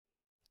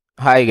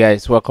Hi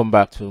guys, welcome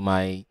back to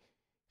my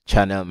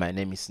channel. My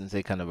name is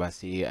Nze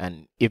Kanabasi,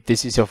 and if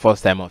this is your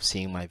first time of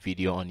seeing my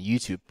video on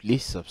YouTube,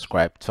 please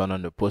subscribe, turn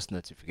on the post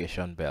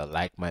notification bell,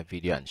 like my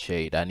video and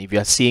share it. And if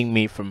you're seeing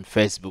me from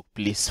Facebook,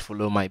 please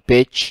follow my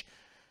page,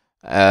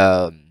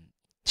 um,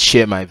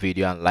 share my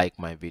video and like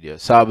my video.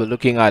 So I'll be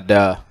looking at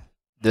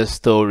the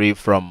story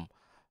from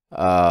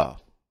out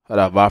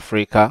of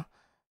Africa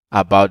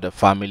about the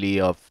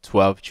family of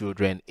 12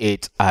 children.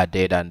 8 are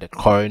dead and the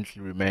current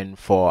remain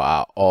 4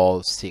 are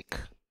all sick.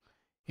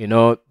 You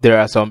know, there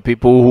are some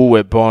people who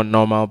were born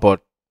normal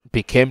but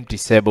became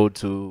disabled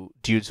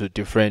due to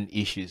different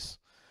issues.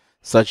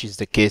 Such is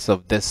the case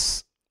of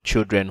these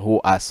children who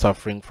are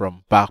suffering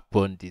from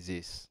backbone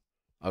disease.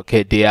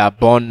 Okay, they are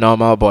born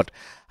normal, but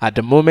at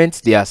the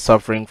moment they are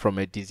suffering from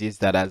a disease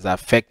that has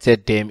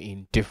affected them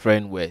in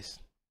different ways.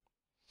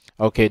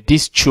 Okay,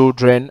 these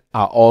children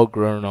are all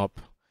grown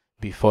up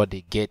before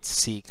they get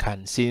sick,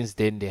 and since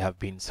then they have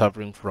been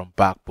suffering from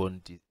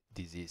backbone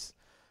disease.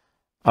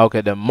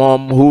 Okay, the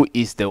mom, who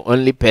is the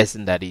only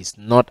person that is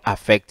not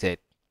affected,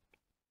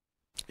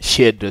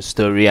 shared the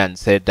story and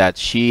said that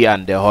she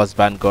and the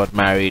husband got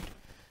married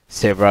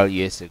several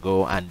years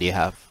ago and they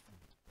have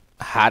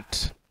had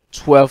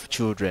 12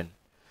 children.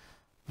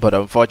 But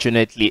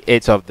unfortunately,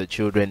 8 of the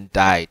children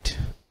died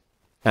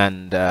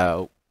and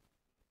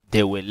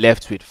they were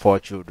left with 4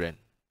 children.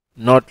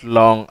 Not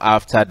long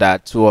after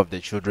that, 2 of the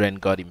children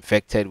got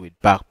infected with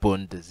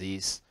backbone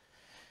disease.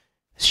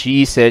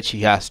 She said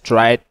she has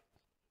tried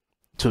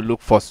to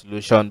look for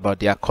solution, but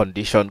their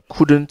condition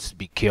couldn't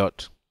be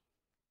cured.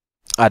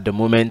 At the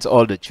moment,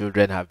 all the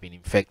children have been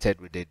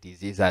infected with the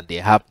disease and they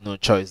have no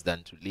choice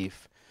than to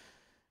live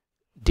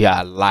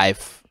their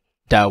life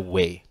that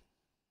way.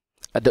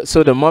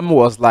 So the mom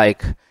was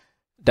like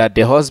that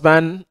the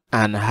husband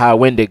and her,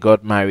 when they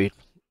got married,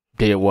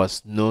 there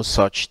was no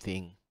such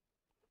thing.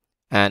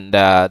 And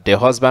the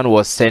husband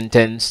was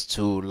sentenced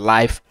to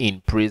life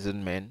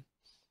imprisonment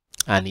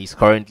and he's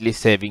currently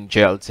serving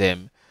jail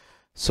term.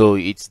 So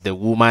it's the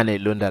woman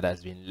alone that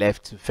has been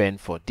left to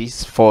fend for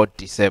these 4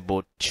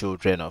 disabled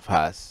children of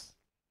hers.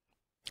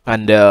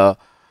 And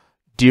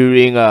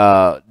during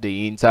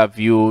the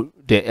interview,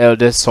 the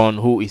eldest son,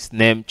 who is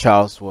named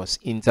Charles, was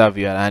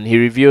interviewed, and he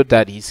revealed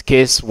that his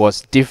case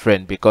was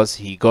different because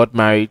he got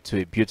married to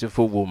a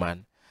beautiful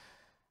woman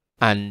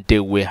and they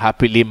were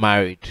happily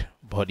married,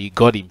 but he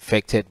got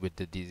infected with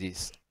the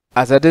disease.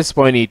 As at this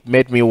point, it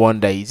made me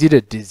wonder, is it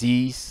a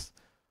disease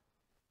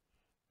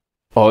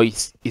or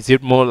is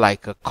it more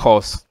like a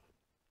cause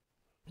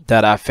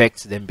that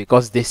affects them?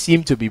 Because they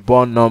seem to be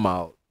born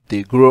normal,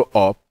 they grow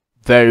up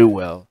very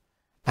well,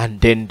 and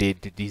then the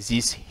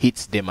disease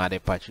hits them at a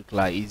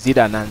particular. Is it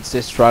an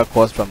ancestral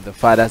cause from the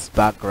father's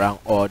background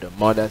or the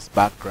mother's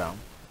background?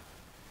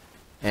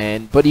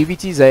 But if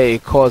it is a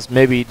cause,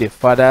 maybe the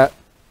father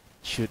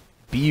should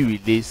be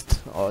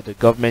released, or the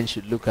government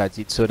should look at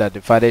it so that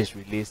the father is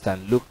released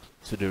and look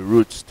to the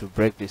roots to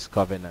break this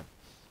covenant.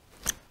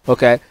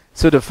 Okay,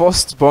 so the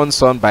firstborn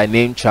son, by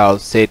name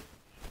Charles, said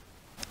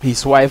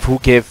his wife, who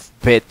gave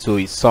birth to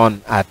his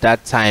son at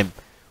that time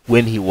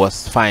when he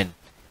was fine,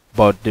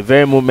 but the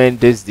very moment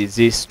this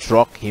disease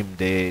struck him,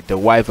 the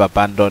wife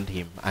abandoned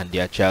him and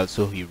their child,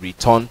 so he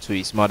returned to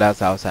his mother's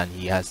house and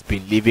he has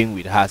been living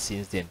with her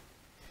since then.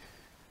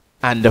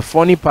 And the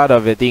funny part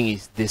of the thing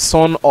is the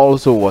son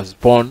also was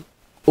born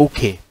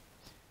okay,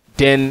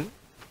 then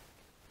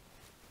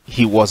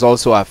he was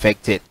also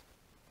affected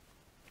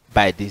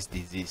by this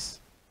disease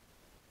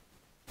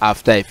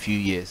after a few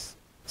years.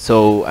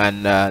 So,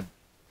 and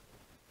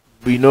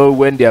we know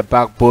when their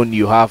backbone,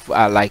 you have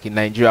like in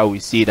Nigeria we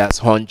see it as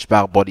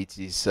hunchback, but it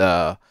is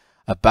a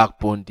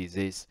backbone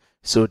disease.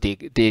 So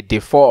the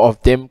 4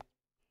 of them,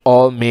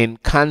 all men,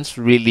 can't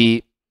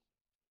really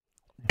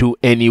do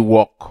any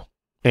work,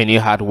 any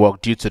hard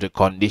work, due to the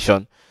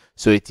condition.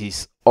 So it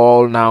is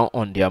all now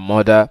on their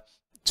mother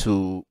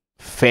to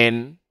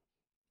fend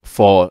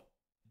for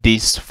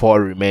these 4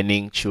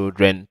 remaining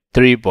children,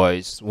 3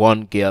 boys,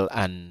 1 girl,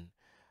 and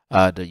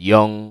the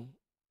young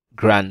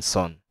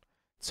grandson.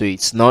 So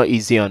it's not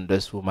easy on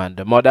this woman.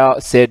 The mother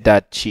said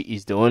that she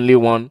is the only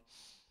one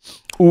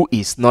who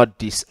is not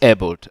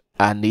disabled,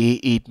 and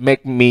it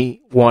make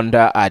me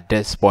wonder at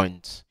this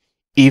point,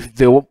 if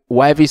the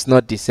wife is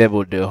not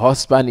disabled, the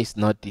husband is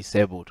not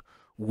disabled,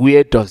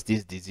 where does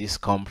this disease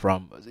come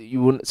from?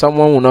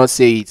 Someone will not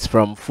say it's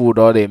from food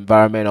or the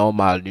environment or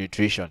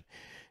malnutrition.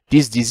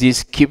 This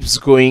disease keeps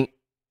going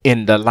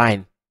in the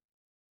line.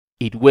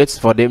 It waits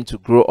for them to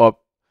grow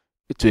up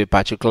to a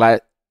particular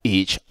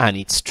age and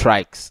it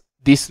strikes.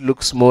 This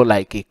looks more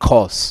like a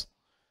curse.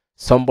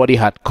 Somebody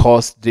had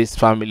caused this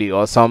family,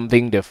 or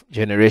something the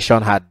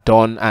generation had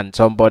done and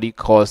somebody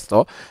caused.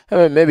 Or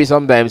maybe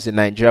sometimes in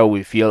Nigeria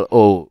we feel,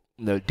 oh,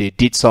 no, they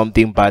did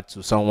something bad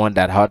to someone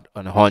that had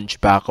a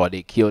hunchback, or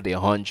they killed a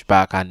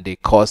hunchback and they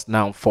caused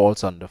now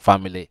falls on the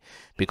family,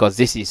 because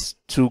this is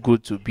too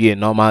good to be a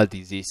normal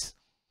disease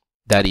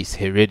that is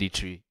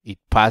hereditary. It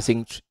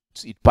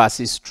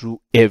passes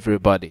through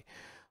everybody.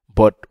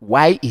 But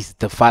why is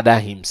the father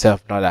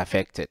himself not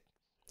affected?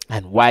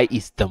 And why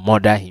is the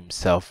mother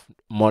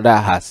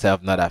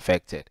herself not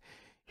affected?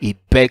 It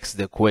begs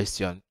the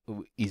question,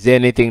 is there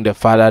anything the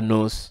father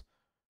knows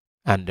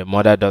and the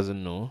mother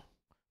doesn't know?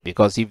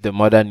 Because if the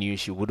mother knew,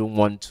 she wouldn't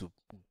want to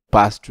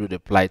pass through the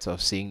plight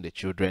of seeing the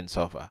children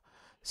suffer.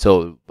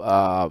 So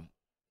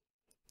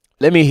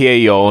let me hear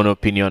your own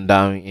opinion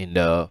down in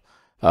the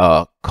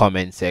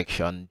comment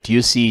section. Do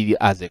you see it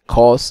as a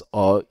cause,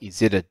 or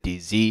is it a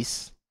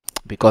disease?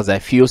 Because I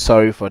feel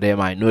sorry for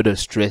them. I know the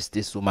stress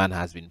this woman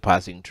has been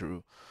passing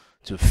through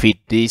to feed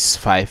these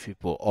 5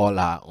 people all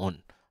her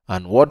own.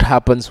 And what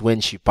happens when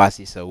she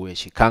passes away?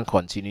 She can't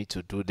continue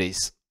to do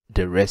this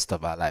the rest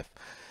of her life.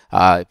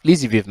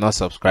 Please, if you've not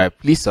subscribed,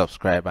 please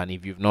subscribe. And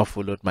if you've not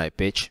followed my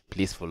page,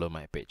 please follow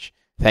my page.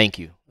 Thank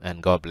you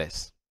and God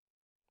bless.